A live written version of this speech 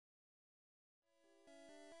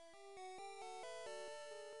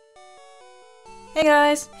Hey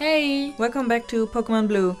guys! Hey! Welcome back to Pokemon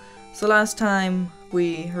Blue. So last time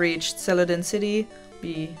we reached Celadon City,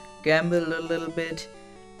 we gambled a little bit,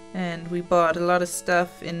 and we bought a lot of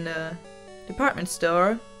stuff in the department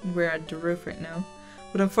store. We're at the roof right now.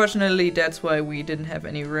 But unfortunately that's why we didn't have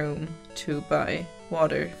any room to buy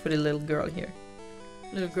water for the little girl here.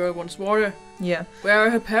 Little girl wants water. Yeah. Where are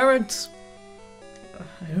her parents?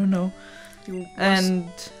 I don't know.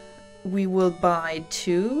 And we will buy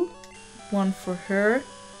two. One for her.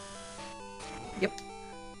 Yep.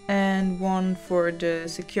 And one for the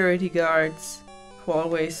security guards who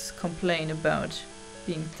always complain about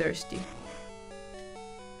being thirsty.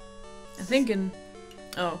 I think in...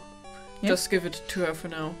 Oh. Yeah? Just give it to her for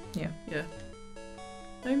now. Yeah. Yeah.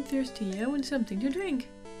 I'm thirsty. I want something to drink.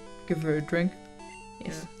 Give her a drink.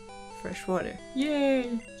 Yes. Yeah. Fresh water.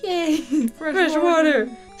 Yay! Yay! Fresh water!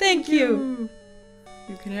 Thank you!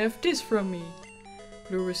 You can have this from me.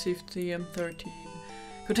 Blue received the M13.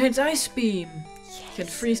 Contains Ice Beam. Yes. Can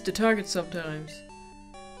freeze the target sometimes.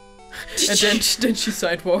 And then she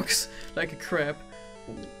sidewalks like a crab.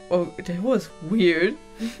 Oh, that was weird.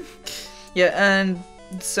 Yeah, and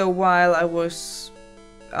so while I was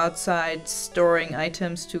outside storing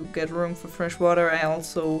items to get room for fresh water, I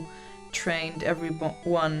also trained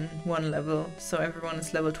everyone one level. So everyone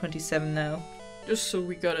is level 27 now. Just so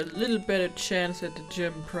we got a little better chance at the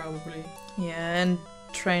gym, probably. Yeah, and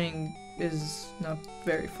training is not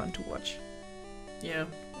very fun to watch. Yeah.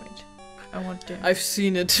 Wait, I want to... I've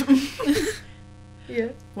seen it. Yeah.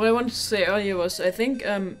 What I wanted to say earlier was, I think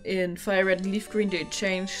in Fire Red and Leaf Green they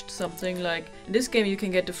changed something like... In this game you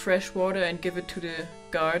can get the fresh water and give it to the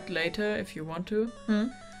guard later if you want to.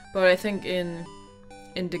 But I think in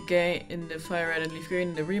the Fire Red and Leaf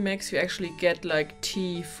Green, the remix, you actually get like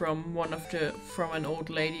tea from an old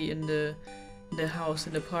lady in the house,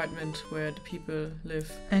 in the apartment where the people live.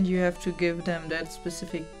 And you have to give them that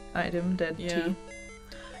specific item, that tea.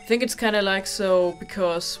 I think it's kind of like so,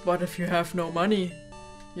 because what if you have no money,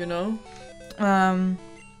 you know?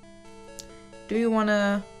 Do you want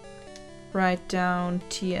to write down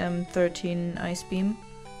TM13 Ice Beam?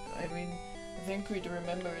 I mean, I think we'd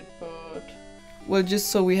remember it, but... Well, just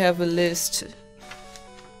so we have a list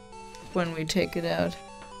when we take it out.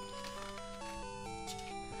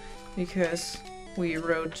 Because we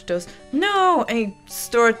wrote those... No! I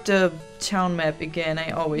stored the town map again.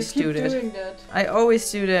 I always do that. Doing that. I always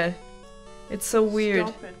do that. It's so weird.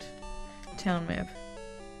 Stop it. Town map.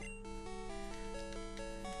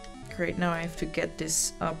 Great, now I have to get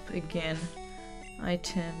this up again.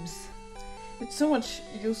 Items. It's so much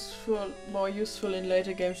more useful in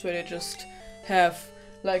later games where they just have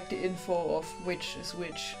like the info of which is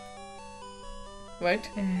which. Right?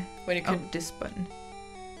 When you can this button.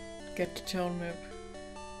 Get the town map.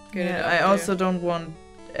 I also don't want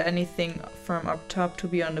anything from up top to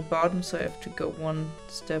be on the bottom, so I have to go one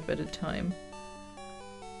step at a time.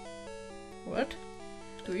 What?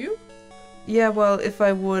 Do you? Yeah, well, if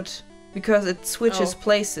I would... Because it switches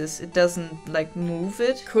places, it doesn't, like, move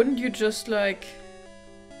it. Couldn't you just, like...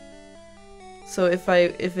 So if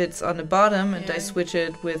it's on the bottom and I switch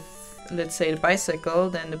it with, let's say, the bicycle,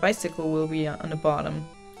 then the bicycle will be on the bottom.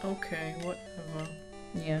 Okay, whatever.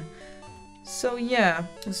 Yeah. So, yeah.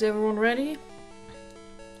 Is everyone ready?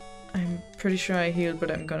 I'm pretty sure I healed,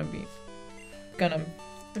 but I'm gonna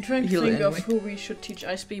I'm trying to heal think anyway. of who we should teach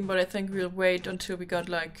Ice Beam, but I think we'll wait until we got,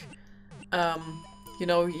 like... You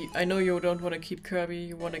know, I know you don't want to keep Kirby,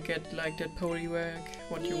 you want to get, like, that Poliwag,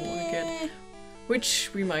 what you want to get. Which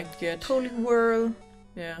we might get. Poliwhirl.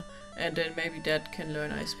 Yeah, and then maybe that can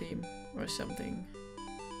learn Ice Beam or something.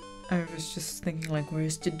 I was just thinking, like,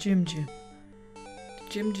 where's the gym?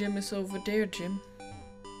 The gym is over there, Jim.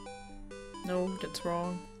 No, that's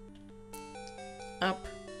wrong. Up.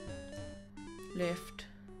 Left.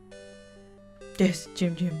 Yes,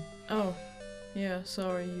 gym. Oh, yeah,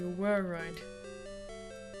 sorry, you were right.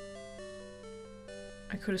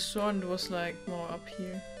 I could have sworn it was like more up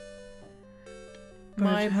here.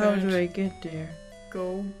 But how do I get there?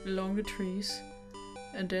 Go along the trees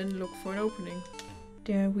and then look for an opening.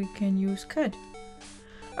 There we can use cut.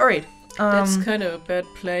 Alright. That's kind of a bad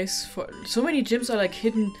place for... So many gyms are like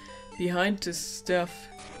hidden behind this stuff.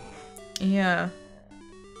 Yeah.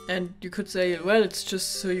 And you could say, well, it's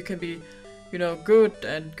just so you can be, you know, good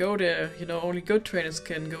and go there. You know, only good trainers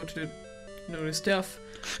can go to the, you know, the stuff.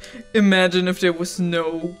 Imagine if there was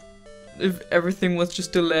if everything was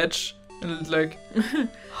just a ledge and it's like,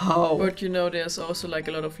 how? But you know, there's also like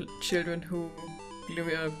a lot of children who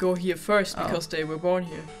go here first because they were born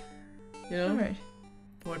here. You know? Alright.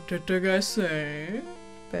 What did the guy say?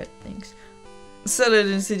 Bad things.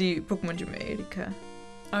 Celadon City Pokémon Gym Erika.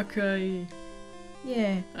 Okay.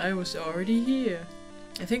 Yeah. I was already here.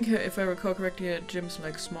 I think if I recall correctly, Jim's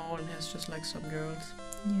like small and has just like some girls.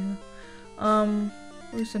 Yeah.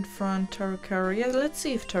 Who's in front? Tarukara. Yeah, let's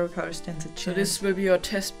see if Tarukara stands a chance. So this will be your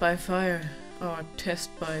test by fire, or test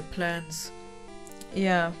by plants.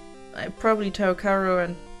 Yeah. Probably Tarukara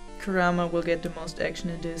and Kurama will get the most action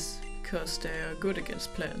in this. Because they are good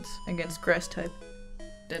against plants. Against grass type.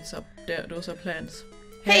 That's up there, those are plants.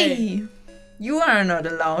 Hey! You are not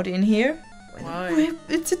allowed in here. Why?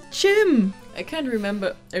 It's a gym! I can't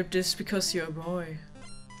remember if this is because you're a boy.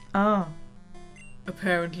 Ah.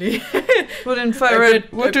 Apparently. But in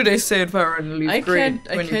what do they say in Fire Red and Leaf Green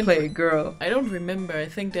when you play a girl? I don't remember. I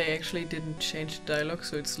think they actually didn't change the dialogue,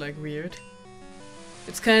 so it's like weird.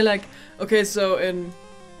 It's kind of like, okay, so in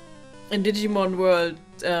Digimon World,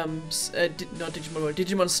 not Digimon World,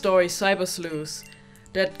 Digimon Story Cyber Sleuth,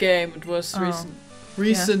 that game, it was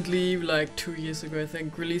recently, like 2 years ago, I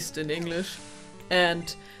think, released in English,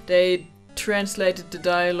 and they translated the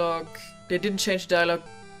dialogue. They didn't change the dialogue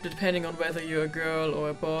depending on whether you're a girl or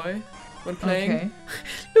a boy when playing. Okay.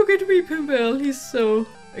 Look at me, Pimpel, he's so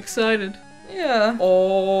excited. Yeah.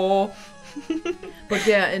 Oh. But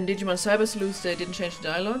yeah, in Digimon Cyber Sleuth they didn't change the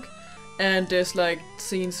dialogue, and there's like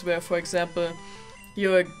scenes where, for example,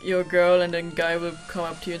 you're a girl and then a guy will come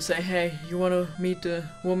up to you and say, hey, you want to meet the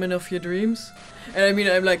woman of your dreams? And I mean,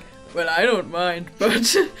 I'm like, well, I don't mind,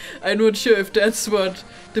 but I'm not sure if that's what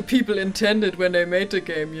the people intended when they made the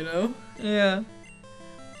game, you know? Yeah.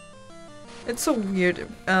 It's so weird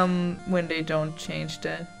when they don't change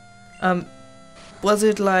that. Was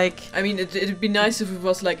it like... I mean, it'd be nice if it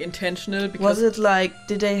was like intentional, because... Was it like,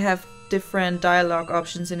 did they have different dialogue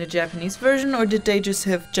options in the Japanese version, or did they just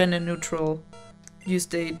have gender neutral...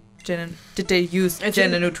 Did they use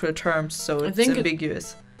gender neutral terms, so it's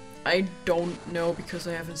ambiguous? I don't know, because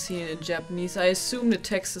I haven't seen it in Japanese. I assume the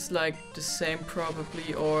text is like the same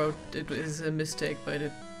probably, or it is a mistake by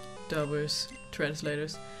the dubbers,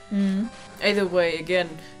 translators. Either way, again,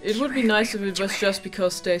 it would be nice if it was just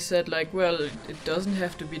because they said like, well, it doesn't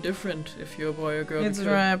have to be different if you're a boy or girl. It's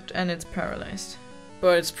wrapped and it's paralyzed.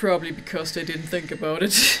 But it's probably because they didn't think about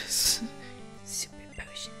it. Super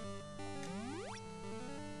potion.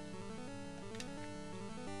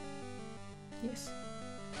 Yes.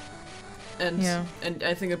 And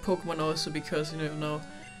I think in Pokemon also, because you know,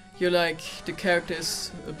 you're like, the character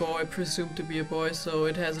is a boy, presumed to be a boy, so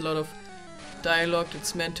it has a lot of dialogue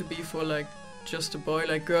that's meant to be for like just a boy,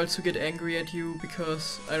 like girls who get angry at you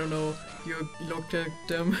because, I don't know, you looked at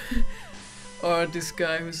them. Or this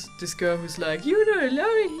girl who's like, you're not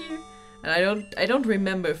allowed in here. And I don't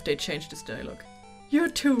remember if they changed this dialogue. You're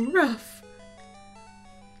too rough.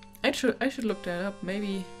 I should look that up.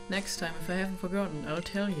 Maybe next time, if I haven't forgotten, I'll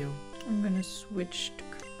tell you. I'm gonna switch to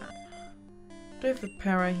Kurama. Do I have a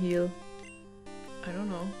para heal? I don't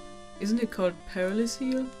know. Isn't it called Paralysis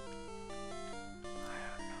Heal?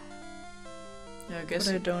 Yeah, I guess.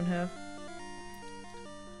 But I don't have.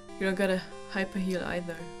 You don't got a hyper heal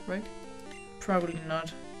either, right? Probably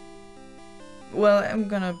not. Well, I'm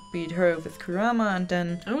gonna beat her with Kurama, and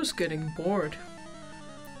then... I was getting bored.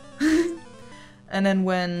 And then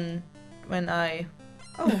when I...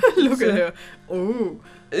 Oh, look at her. Oh.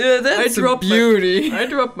 Yeah, that's a beauty. I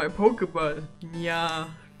dropped my Pokeball. Yeah.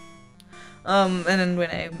 And then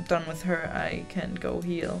when I'm done with her, I can go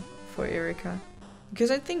heal for Erika.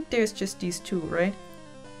 Because I think there's just these two, right?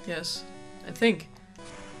 Yes, I think.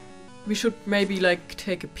 We should maybe like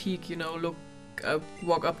take a peek, you know, look,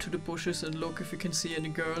 walk up to the bushes and look if we can see any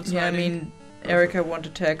girls. Yeah, hiding. I mean, Erika won't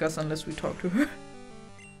attack us unless we talk to her.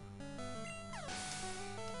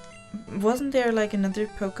 Wasn't there like another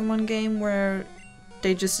Pokemon game where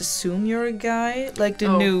they just assume you're a guy? Like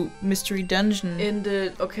the new Mystery Dungeon. In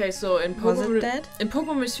Pokemon... Was it that? In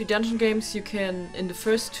Pokemon Mystery Dungeon games, you can, in the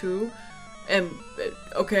first two... in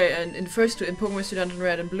Pokemon Mystery Dungeon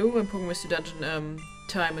Red and Blue, and Pokemon Mystery Dungeon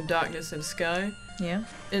Time and Darkness and Sky. Yeah.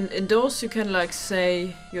 In those you can like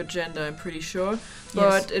say your gender, I'm pretty sure,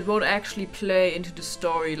 but it won't actually play into the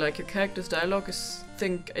story. Like your character's dialogue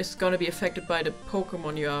is gonna be affected by the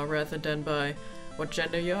Pokemon you are rather than by what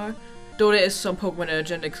gender you are. Though there is some Pokemon that are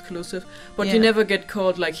gender exclusive, but you never get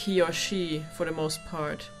called like he or she for the most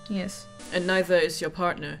part. Yes. And neither is your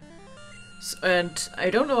partner. And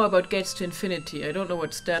I don't know about Gates to Infinity. I don't know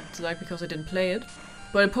what that's like because I didn't play it.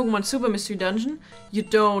 But in Pokemon Super Mystery Dungeon, you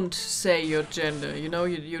don't say your gender, you know,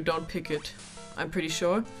 you don't pick it. I'm pretty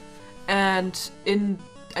sure. And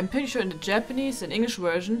I'm pretty sure in the Japanese and English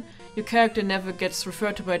version, your character never gets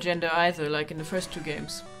referred to by gender either, like in the first two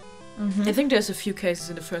games. Mm-hmm. I think there's a few cases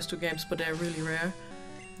in the first two games, but they're really rare.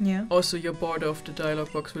 Yeah. Also, your border of the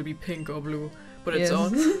dialogue box will be pink or blue. but it's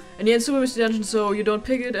on. And yeah, in Super Mystery Dungeon, so you don't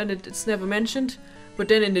pick it and it's never mentioned. But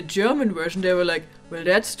then in the German version, they were like, well,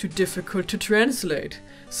 that's too difficult to translate.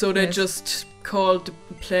 So they just called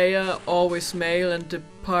the player always male and the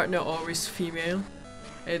partner always female.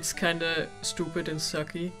 It's kinda stupid and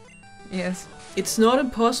sucky. Yes. It's not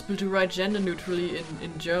impossible to write gender neutrally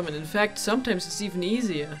in German. In fact, sometimes it's even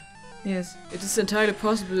easier. Yes. It is entirely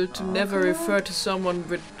possible to never refer to someone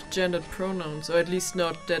with gendered pronouns, or at least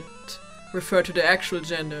not that refer to the actual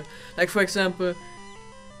gender. Like, for example,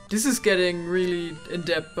 this is getting really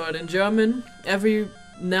in-depth, but in German, every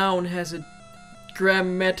noun has a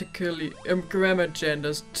grammar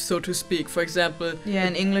gender, so to speak. For example... Yeah,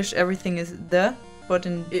 in English everything is the, but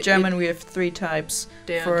in German we have 3 types.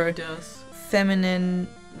 For feminine,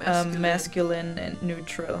 masculine and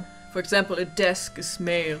neutral. For example, a desk is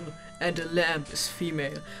male and a lamp is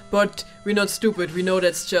female. But we're not stupid, we know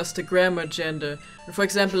that's just a grammar gender. And for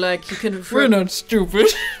example, like, you can refer... We're not stupid.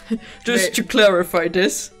 Just to clarify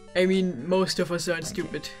this. I mean, most of us aren't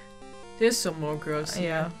stupid. There's some more girls.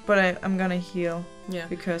 Yeah, but I'm gonna heal. Yeah.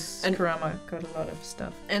 Because Kurama got a lot of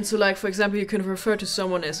stuff. And so, like, for example, you can refer to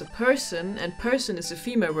someone as a person, and person is a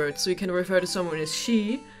female word. So you can refer to someone as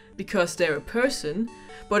she, because they're a person.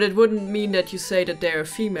 But it wouldn't mean that you say that they're a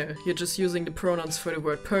female. You're just using the pronouns for the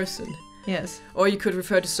word person. Yes. Or you could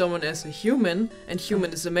refer to someone as a human, and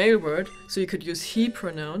human is a male word, so you could use he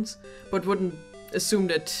pronouns, but wouldn't assume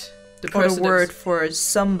that the person... Or the word for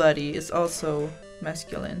somebody is also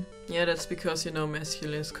masculine. Yeah, that's because, you know,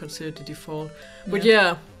 masculine is considered the default. But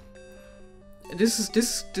yeah, this is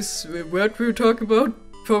this word we were talking about,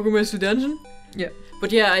 Pokémon Mystery Dungeon. Yeah.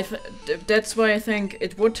 But yeah, that's why I think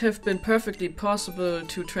it would have been perfectly possible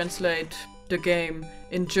to translate the game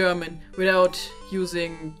in German without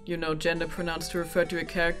using, you know, gender pronouns to refer to a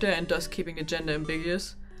character and thus keeping the gender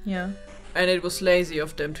ambiguous. Yeah. And it was lazy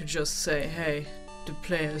of them to just say, hey, the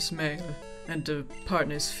player is male and the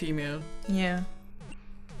partner is female. Yeah.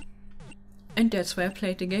 And that's why I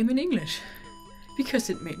played the game in English. Because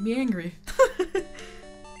it made me angry.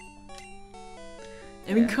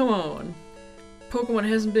 I mean, come on. Pokemon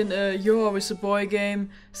hasn't been a You're Always a Boy game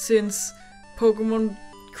since Pokemon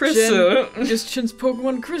Crystal. Just since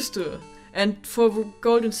Pokemon Crystal. And for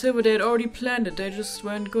Gold and Silver they had already planned it, they just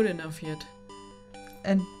weren't good enough yet.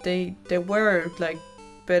 And they were like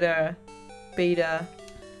beta.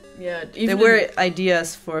 Yeah, there were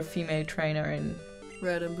ideas for a female trainer in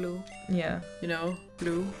Red and Blue. Yeah. You know,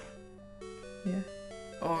 blue. Yeah.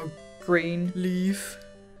 Or green. Leaf.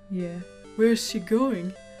 Yeah. Where's she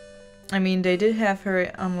going? I mean, they did have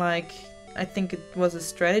her on, like, I think it was a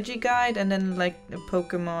strategy guide, and then like a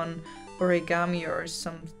Pokemon origami or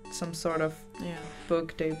some sort of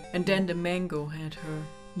book. And then the mango had her.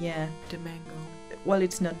 Yeah. The mango. Well,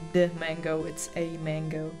 it's not the mango, it's a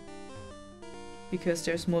mango. Because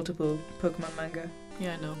there's multiple Pokemon manga.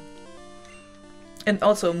 Yeah, I know. And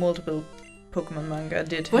also multiple Pokemon manga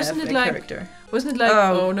did have a character. Wasn't it like,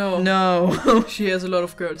 oh no. No. She has a lot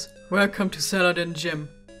of girls. Welcome to Saladin Gym.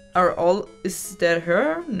 Is that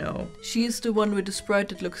her? No. She is the one with the sprite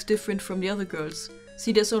that looks different from the other girls.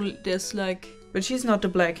 See, there's like... But she's not the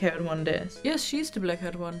black-haired one, Des. Yes, she's the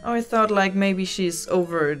black-haired one. Oh, I thought like maybe she's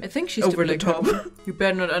over... I think she's over the top. You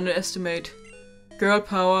better not underestimate. Girl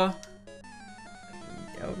power.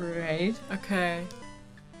 Alright. Okay.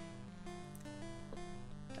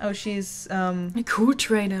 Oh, she's a cool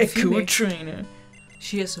trainer. A cool trainer.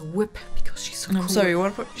 She has a whip because she's so cool. I'm sorry,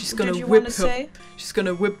 what she's gonna did you whip want to say? She's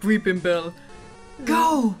gonna whip Weeping Bell.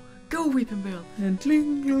 Go! Go, Weeping Bell. And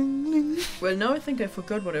cling, cling, cling. Well, now I think I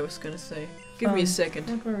forgot what I was gonna say. Give me a second.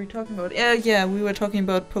 What were we talking about? Yeah, we were talking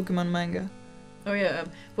about Pokemon manga. Oh yeah,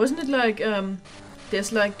 wasn't it like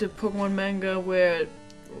there's like the Pokemon manga where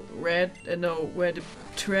where the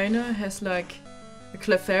trainer has like a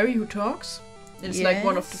Clefairy who talks? And it's like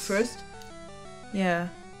one of the first. Yeah.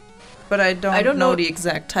 But I don't know the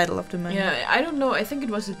exact title of the manga. Yeah, I don't know. I think it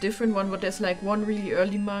was a different one, but there's like one really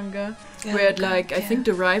early manga where like I think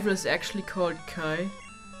the rival is actually called Kai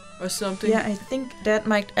or something. Yeah, I think that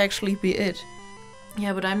might actually be it.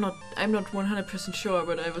 Yeah, but I'm not 100% sure,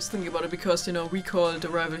 but I was thinking about it because, you know, we call the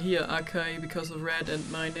rival here Akai because of Red and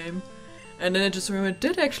my name. And then I just remembered,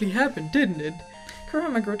 that actually happened, didn't it?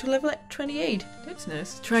 Kurama grew to level 28. That's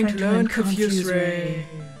nice. Trying to learn Confuse Ray.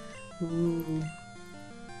 Ooh.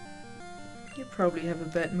 You probably have a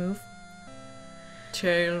bad move.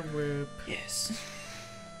 Tail Whip. Yes.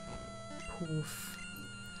 Poof.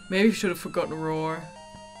 Maybe you should have forgotten Roar.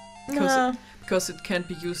 Because it can't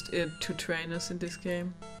be used to trainers in this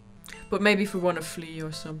game. But maybe if we want to flee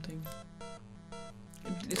or something.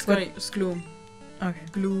 It's gonna use Gloom. Okay.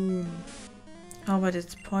 Gloom. Oh, but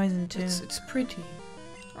it's poison too. It's pretty.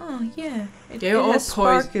 Oh yeah. They're all has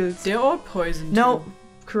poison. sparkles. They're all poisoned. No, too.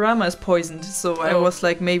 Kurama is poisoned, so I Oh. was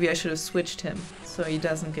like, maybe I should have switched him so he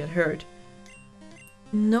doesn't get hurt.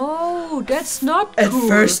 No, that's not At cool.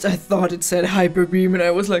 first, I thought it said Hyper Beam, and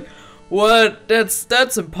I was like, what?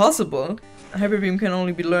 That's impossible. Hyper Beam can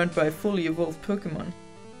only be learned by fully evolved Pokemon.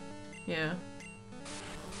 Yeah.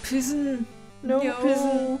 Prison. No,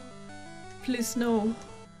 prison. Please no.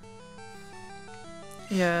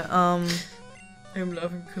 Yeah, I'm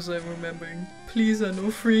laughing because I'm remembering. Please, I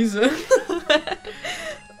know Freezer.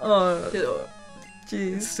 oh, It's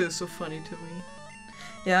jeez. still so funny to me.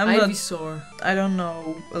 Yeah, I'm not. Ivysaur. I don't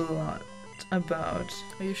know a lot about.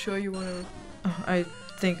 Are you sure you want to? I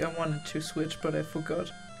think I wanted to switch, but I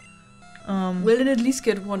forgot. Well, then at least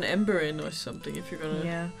get one Ember in or something if you're gonna.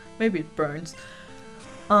 Yeah, maybe it burns.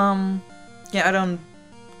 Yeah,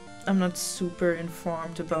 I'm not super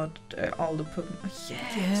informed about all the Pokemon.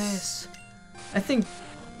 Yes. I think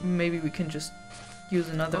maybe we can just use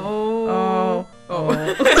another. Oh.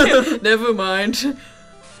 Oh. Never mind.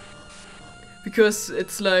 Because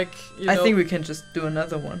it's like, you know. I think we can just do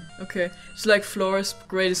another one. Okay. It's like Flora's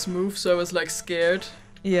greatest move, so I was like scared.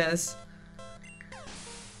 Yes.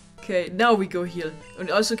 Okay, now we go heal.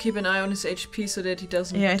 And also keep an eye on his HP so that he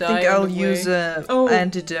doesn't Yeah, I die think on I'll the use way. a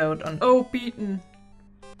antidote on. Oh, beaten.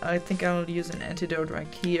 I think I'll use an antidote right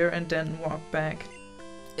here and then walk back.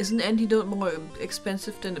 Is an antidote more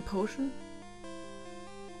expensive than the potion?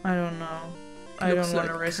 I don't know. I Looks don't want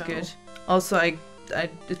to like a risk cow. it. Also,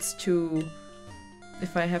 it's too.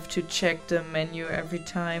 If I have to check the menu every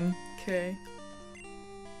time, Okay.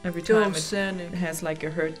 every Go, time it Sanic. has like a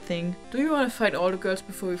hurt thing. Do you want to fight all the girls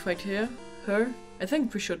before we fight her? I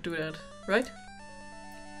think we should do that, right?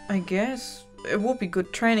 I guess it would be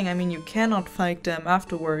good training. I mean, you cannot fight them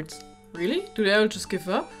afterwards. Really? Do they all just give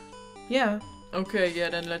up? Yeah. Okay, yeah,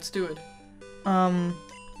 then let's do it. I'm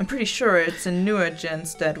pretty sure it's in newer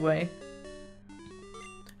gens that way.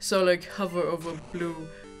 So, like, hover over Blue.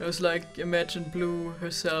 I was like, imagine Blue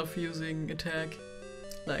herself using attack.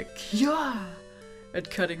 Like, yeah! At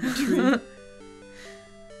cutting the tree.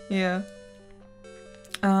 Yeah.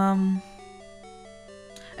 I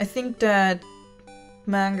think that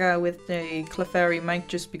manga with the Clefairy might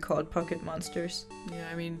just be called Pocket Monsters. Yeah,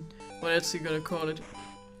 I mean, what else are you gonna call it?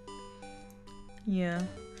 Yeah.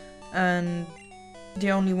 And the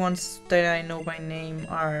only ones that I know by name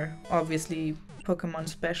are obviously Pokemon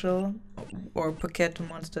Special or Pocket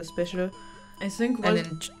Monster Special, I think and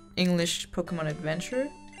in English Pokemon Adventure.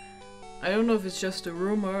 I don't know if it's just a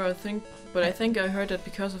rumor, I think I heard that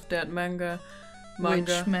because of that manga. Which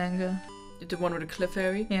manga? The one with the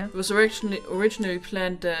Clefairy. Yeah. It was originally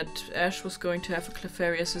planned that Ash was going to have a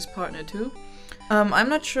Clefairy as his partner too. I'm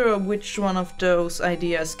not sure which one of those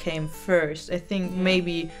ideas came first. I think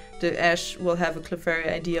maybe the Ash will have a Clefairy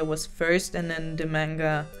idea was first, and then the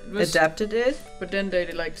manga adapted it. But then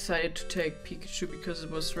they like decided to take Pikachu because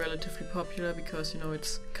it was relatively popular, because, you know,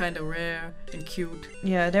 it's kind of rare and cute.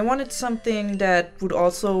 Yeah, they wanted something that would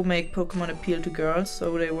also make Pokemon appeal to girls,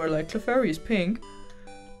 so they were like, Clefairy is pink.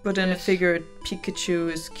 But then I figured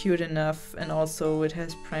Pikachu is cute enough, and also it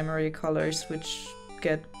has primary colors which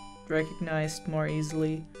get recognized more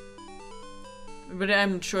easily. But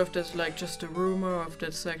I'm not sure if that's like just a rumor or if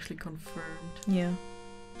that's actually confirmed. Yeah.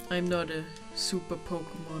 I'm not a super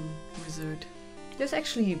Pokemon wizard. There's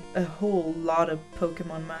actually a whole lot of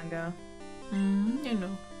Pokemon manga. You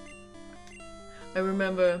know. I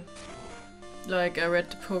remember, like, I read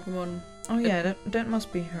the Pokemon. Oh yeah, that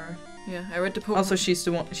must be her. Yeah, I read the Pokemon. Also, she's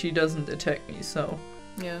the one. She doesn't attack me, so.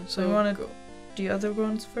 Yeah, So you wanna the other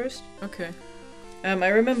ones first? Okay. I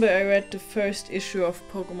remember I read the first issue of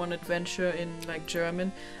Pokemon Adventure in like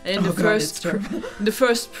German, and in the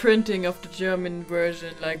first printing of the German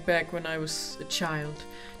version, like back when I was a child,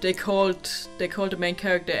 they called the main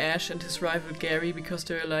character Ash and his rival Gary because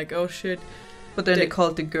they were like, oh shit. But then they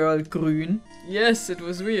called the girl Grün. Yes, it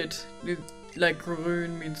was weird. Like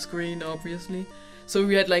Grün means green, obviously. So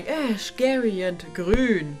we had like Ash, Gary, and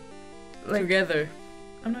Grün together.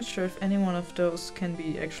 I'm not sure if any one of those can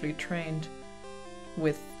be actually trained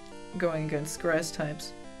with going against grass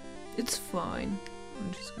types. It's fine.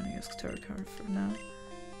 I'm just gonna use Tarot card for now.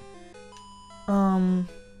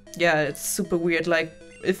 Yeah, it's super weird. Like,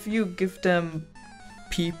 if you give them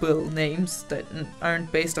people names that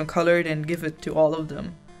aren't based on color, then give it to all of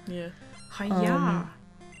them. Yeah.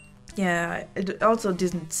 Yeah, it also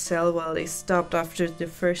didn't sell well. They stopped after the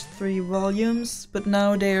first 3 volumes, but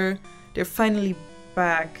now they're finally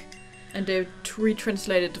back. And they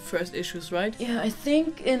retranslated the first issues, right? Yeah, I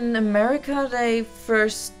think in America they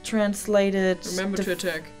first translated... Remember to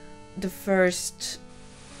attack. the first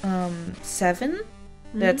 7.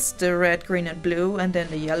 Mhm. That's the red, green, and blue, and then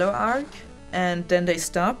the yellow arc. And then they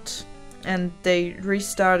stopped, and they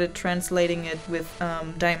restarted translating it with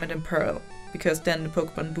Diamond and Pearl, because then the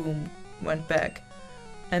Pokemon boom went back.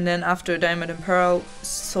 And then after Diamond and Pearl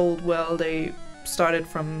sold well, they started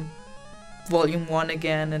from Volume 1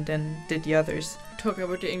 again, and then did the others. Talking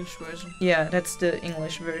about the English version. Yeah, that's the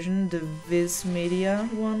English version, the Viz Media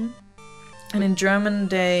one. And in German,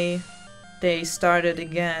 they started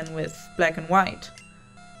again with Black and White,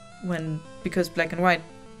 because Black and White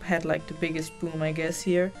had like the biggest boom, I guess,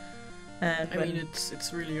 here. And I mean,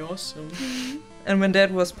 it's really awesome. and when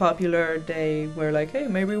that was popular, they were like, hey,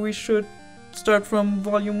 maybe we should start from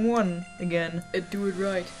Volume 1 again. Do it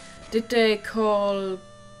right. Did they call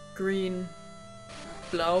green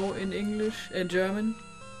Blau in English, in German?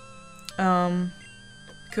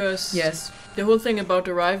 Because Yes. the whole thing about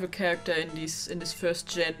the rival character in this first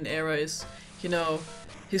gen era is, you know,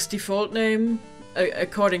 his default name,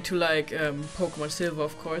 according to like Pokemon Silver,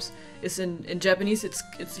 of course, is in Japanese.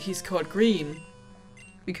 He's called Green.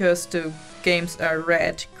 Because the games are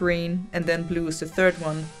red, green, and then blue is the third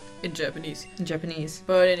one In Japanese. in Japanese.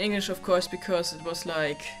 But in English, of course, because it was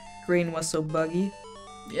like, Green was so buggy.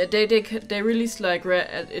 yeah, they released like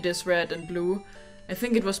red. It is red and blue. I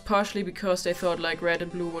think it was partially because they thought like red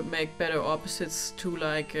and blue would make better opposites to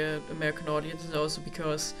like American audience, and also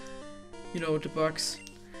because, you know, the bugs.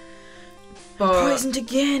 But Poisoned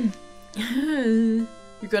again!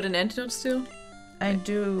 you got an antidote still? I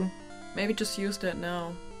do. Maybe just use that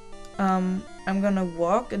now. I'm gonna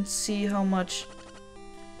walk and see how much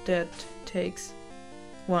that takes.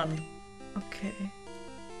 1. Okay.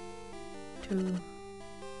 2,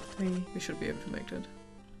 3, We should be able to make that.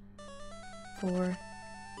 4.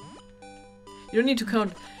 You don't need to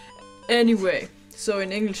count. Anyway, so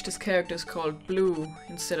in English this character is called Blue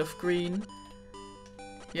instead of Green.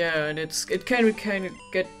 Yeah, and it kind of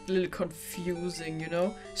get a little confusing, you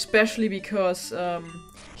know, especially because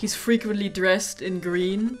he's frequently dressed in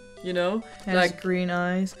green, you know, Has like green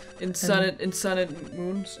eyes. in Sun and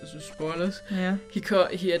Moon. Spoilers. Yeah.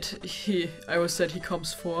 I always said he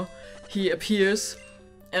comes for. He appears,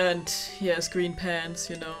 and he has green pants,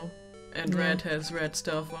 you know, and Yeah. Red has red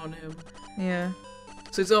stuff on him. Yeah.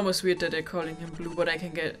 So it's almost weird that they're calling him Blue, but I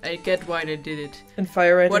get why they did it. In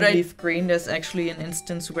Fire Red What and I- Leaf Green, there's actually an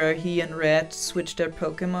instance where he and Red switch their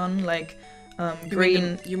Pokemon. Like,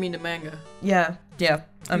 Green. You mean the manga? Yeah.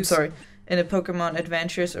 I'm You s- sorry. In the Pokemon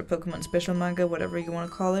Adventures or Pokemon Special manga, whatever you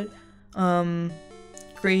want to call it,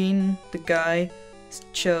 Green, the guy,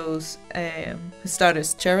 chose his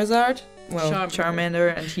starter's Charizard. Well,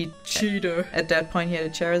 Charmander, and he Cheater. at that point he had a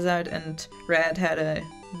Charizard, and Red had a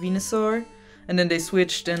Venusaur. And then they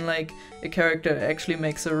switched, and like a character actually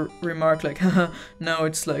makes a remark like, haha, now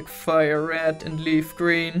it's like Fire Red and Leaf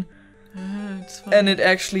Green. It's fine. And it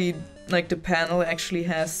actually, like the panel actually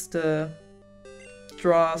has the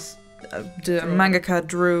draws, the mangaka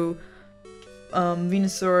drew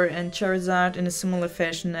Venusaur and Charizard in a similar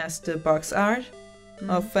fashion as the box art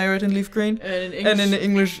of Fire Red and Leaf Green. And in English, And in the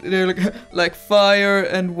English, they're like fire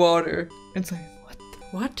and water. It's like,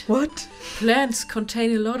 what? what? Plants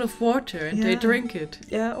contain a lot of water, and they Yeah. drink it.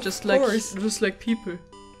 Yeah, of Just course. like people.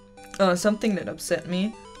 Something that upset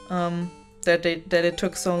me, that it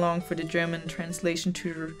took so long for the German translation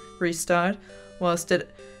to restart, was that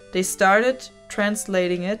they started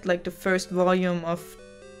translating it, like the first volume of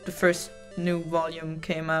the first new volume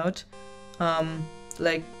came out,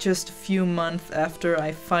 like just a few months after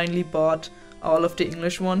I finally bought all of the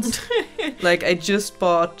English ones. Like I just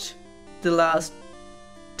bought the last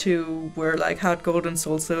 2 were like Heart Gold and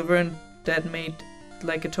Soul Silver, and that made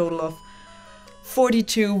like a total of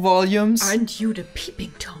 42 volumes. Aren't you the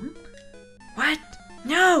peeping Tom? What?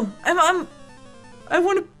 No, I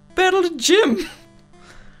want to battle the gym.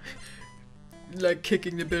 Like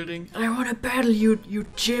kicking the building. I want to battle you,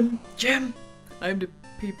 Jim. Gym. I'm the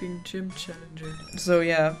peeping Jim challenger. So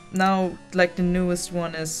yeah, now like the newest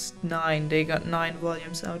one is 9. They got 9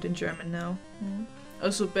 volumes out in German now.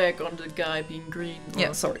 Also back on the guy being green. Or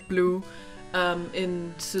Yeah, sorry. Blue.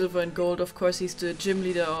 In Silver and Gold, of course, he's the gym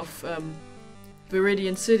leader of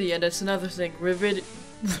Viridian City, and that's another thing.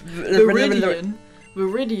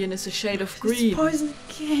 Viridian is a shade of green. Poison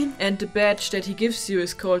again. And the badge that he gives you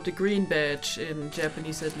is called the green badge, in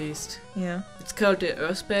Japanese at least. Yeah. It's called the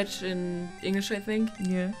Earth badge in English, I think.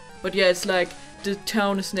 Yeah. But yeah, it's like the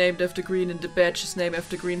town is named after green and the badge is named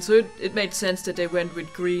after green. So it made sense that they went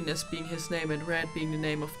with green as being his name and red being the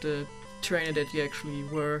name of the trainer that you actually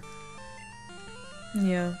were.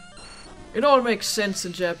 Yeah. It all makes sense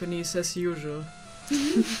in Japanese as usual.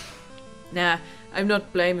 Nah, I'm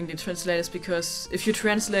not blaming the translators, because if you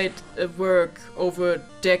translate a work over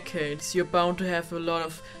decades, you're bound to have a lot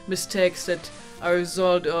of mistakes that are a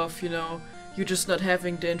result of, you know, you just not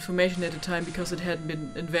having the information at the time because it hadn't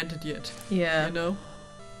been invented yet. Yeah. You know?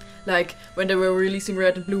 Like, when they were releasing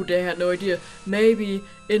Red and Blue, they had no idea. Maybe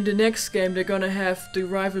in the next game they're gonna have the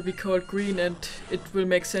rival be called Green, and it will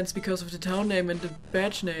make sense because of the town name and the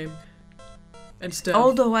badge name and stuff.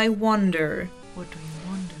 Although I wonder... What do you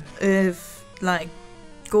wonder? If, like,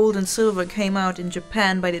 Gold and Silver came out in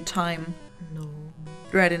Japan by the time No.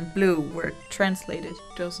 Red and Blue were translated.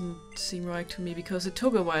 Doesn't seem right to me, because it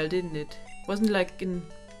took a while, didn't it? Wasn't it like in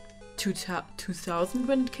 2000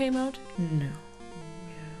 when it came out? No.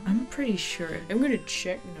 I'm pretty sure. I'm gonna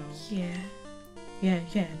check now. Yeah,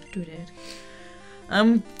 do that.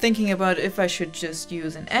 I'm thinking about if I should just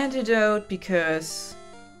use an antidote, because...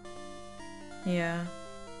 Yeah.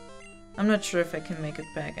 I'm not sure if I can make it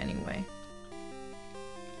back anyway.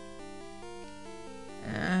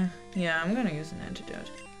 Yeah, I'm gonna use an antidote.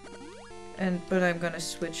 But I'm gonna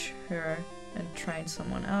switch her and try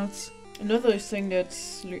someone else. Another thing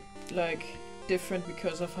that's like different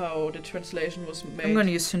because of how the translation was made. I'm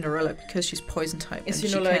gonna use Cinderella because she's poison type and she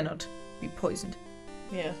cannot be poisoned.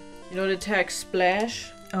 Yeah. You know the tag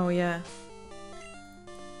Splash? Oh yeah.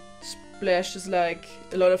 Splash is like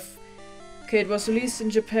a lot of... Okay, it was released in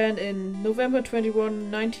Japan in November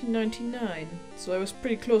 21, 1999. So I was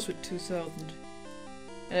pretty close with 2000.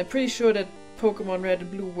 And I'm pretty sure that Pokémon Red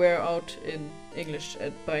and Blue were out in English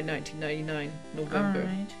by 1999, November.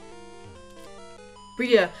 Alright. But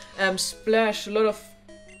yeah, Splash, a lot of...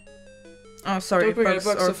 Oh, sorry, don't bring bugs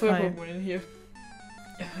any bugs or or fire fire. Pokemon in here.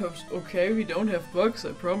 Okay, we don't have bugs,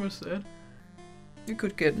 I promise that. You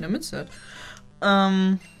could get Nimitz.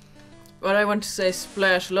 What I want to say,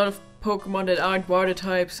 Splash, a lot of Pokemon that aren't water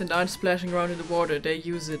types and aren't splashing around in the water, they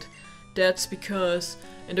use it. That's because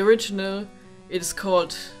in the original it is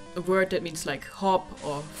called a word that means like hop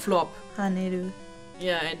or flop. Haneru.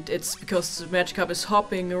 Yeah, and it's because the Magikarp is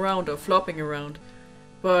hopping around or flopping around.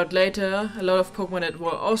 But later, a lot of Pokemon that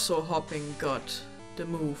were also hopping got the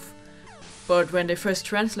move. But when they first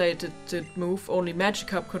translated the move, only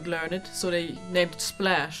Magikarp could learn it, so they named it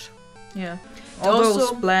Splash. Yeah. And Although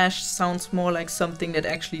also, Splash sounds more like something that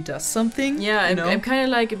actually does something. yeah, you know? I'm kind of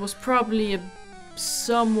like it was probably a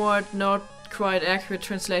somewhat not quite accurate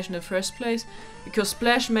translation in the first place, because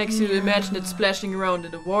Splash makes you imagine it splashing around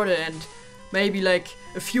in the water and maybe like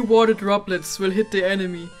a few water droplets will hit the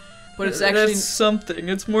enemy. But it's actually That's something.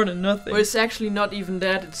 It's more than nothing. But it's actually not even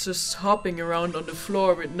that, it's just hopping around on the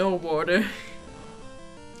floor with no water.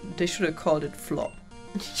 They should have called it Flop.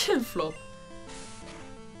 Flop.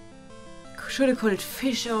 Should have called it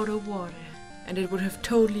Fish Out of Water, and it would have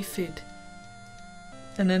totally fit.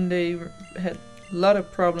 And then they had a lot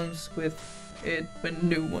of problems with it when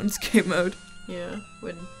new ones came out. Yeah,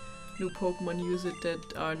 when new Pokemon use it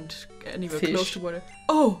that aren't anywhere Fish. close to water.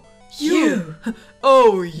 Oh, you!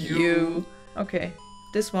 Oh, You. Okay,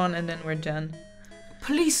 this one and then we're done.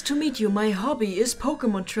 Pleased to meet you, my hobby is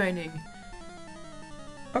Pokemon training.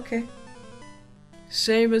 Okay.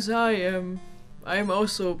 Same as I am. I'm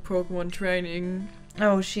also Pokemon training.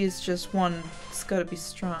 Oh, she's just one. It's gotta be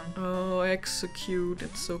strong. Oh, X so cute,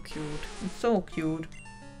 it's so cute. It's so cute.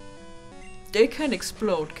 They can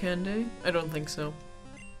explode, can they? I don't think so.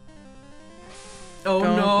 Oh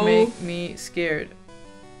Don't no! make me scared.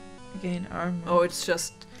 Gain armor. Oh, it's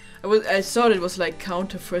just... I thought it was like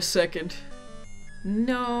counter for a second.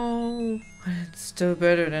 No. It's still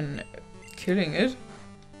better than killing it.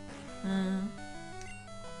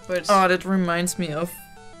 But it's... Oh, that reminds me of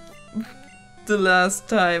the last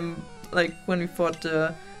time, like when we fought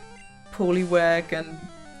the Poliwag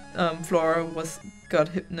and Flora got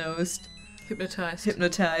hypnotized.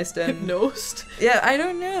 Hypnotized. And Hypnosed? yeah, I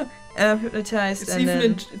don't know. Hypnotized It's and even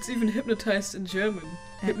then it's even hypnotized in German.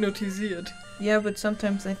 Hypnotisiert. yeah, but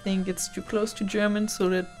sometimes I think it's too close to German, so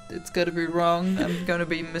that it's gotta be wrong. I'm gonna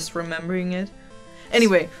be misremembering it.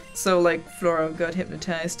 Anyway, so like Flora got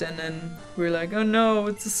hypnotized and then we're like, oh no,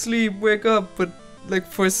 it's asleep, wake up. But like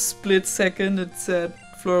for a split second it said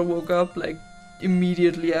Flora woke up, like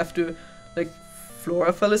immediately after, like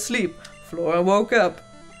Flora fell asleep. Flora woke up.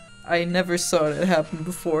 I never saw that happen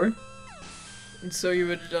before. And so you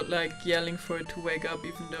were like yelling for it to wake up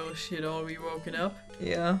even though she had already woken up?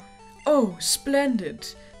 Yeah. Oh, splendid!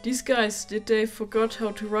 These guys, did they forgot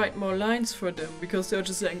how to write more lines for them? Because they're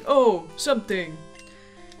just saying, oh, something!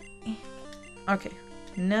 Okay,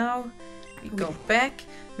 now we go back.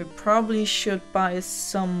 We probably should buy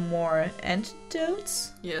some more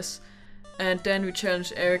antidotes. Yes. And then we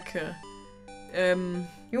challenge Erica.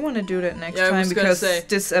 You want to do that next Yeah, I time was gonna because say,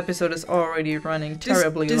 this episode is already running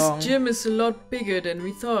terribly long. This gym is a lot bigger than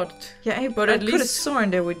we thought. Yeah, but I at could have least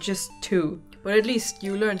sworn there were just 2. But at least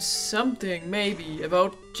you learned something, maybe,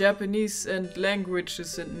 about Japanese and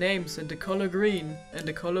languages and names and the color green and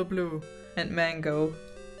the color blue. And mango.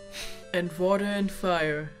 And water and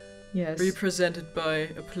fire. Yes. Represented by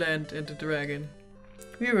a plant and a dragon.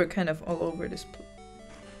 We were kind of all over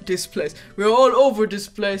this place. We're all over this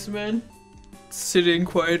place, man. Sitting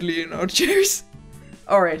quietly in our chairs.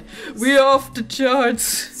 Alright. We're off the charts.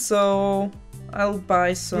 So, I'll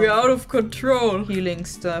buy some... We're out of control. Healing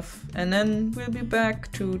stuff. And then we'll be back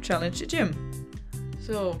to challenge the gym.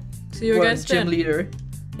 So, see you guys then. Gym leader.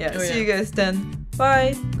 Yeah, Oh, see you guys then.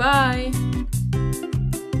 Bye. Bye.